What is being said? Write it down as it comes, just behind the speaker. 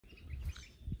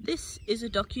This is a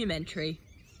documentary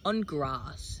on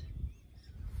grass.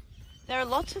 There are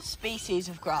lots of species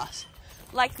of grass,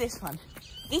 like this one.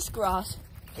 This grass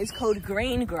is called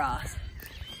green grass.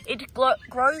 It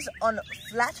grows on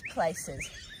flat places,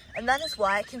 and that is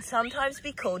why it can sometimes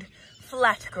be called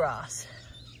flat grass.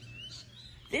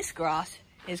 This grass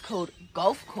is called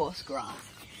golf course grass,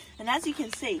 and as you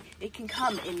can see, it can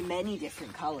come in many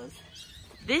different colours.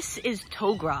 This is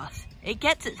tall grass. It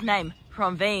gets its name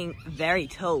from being very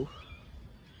tall.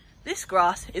 This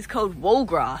grass is called wool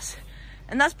grass,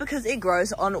 and that's because it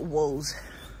grows on wools.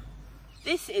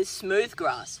 This is smooth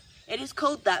grass. It is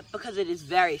called that because it is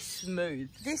very smooth.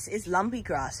 This is lumpy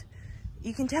grass.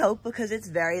 You can tell because it's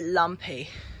very lumpy.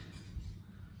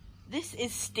 This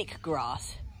is stick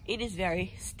grass. It is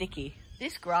very sticky.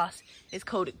 This grass is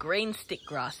called green stick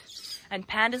grass, and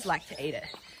pandas like to eat it.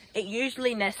 It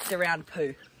usually nests around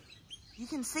poo. You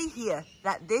can see here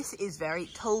that this is very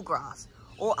tall grass,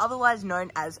 or otherwise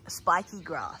known as spiky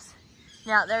grass.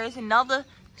 Now, there is another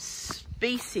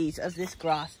species of this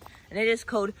grass, and it is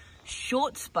called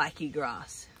short spiky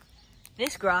grass.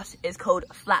 This grass is called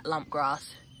flat lump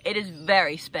grass. It is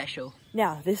very special.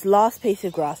 Now, this last piece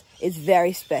of grass is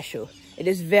very special. It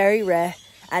is very rare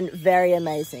and very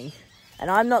amazing.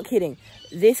 And I'm not kidding.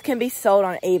 This can be sold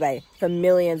on eBay for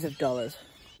millions of dollars.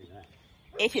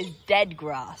 It is dead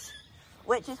grass,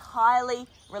 which is highly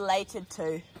related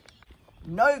to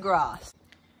no grass.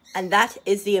 And that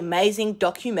is the amazing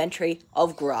documentary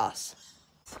of grass.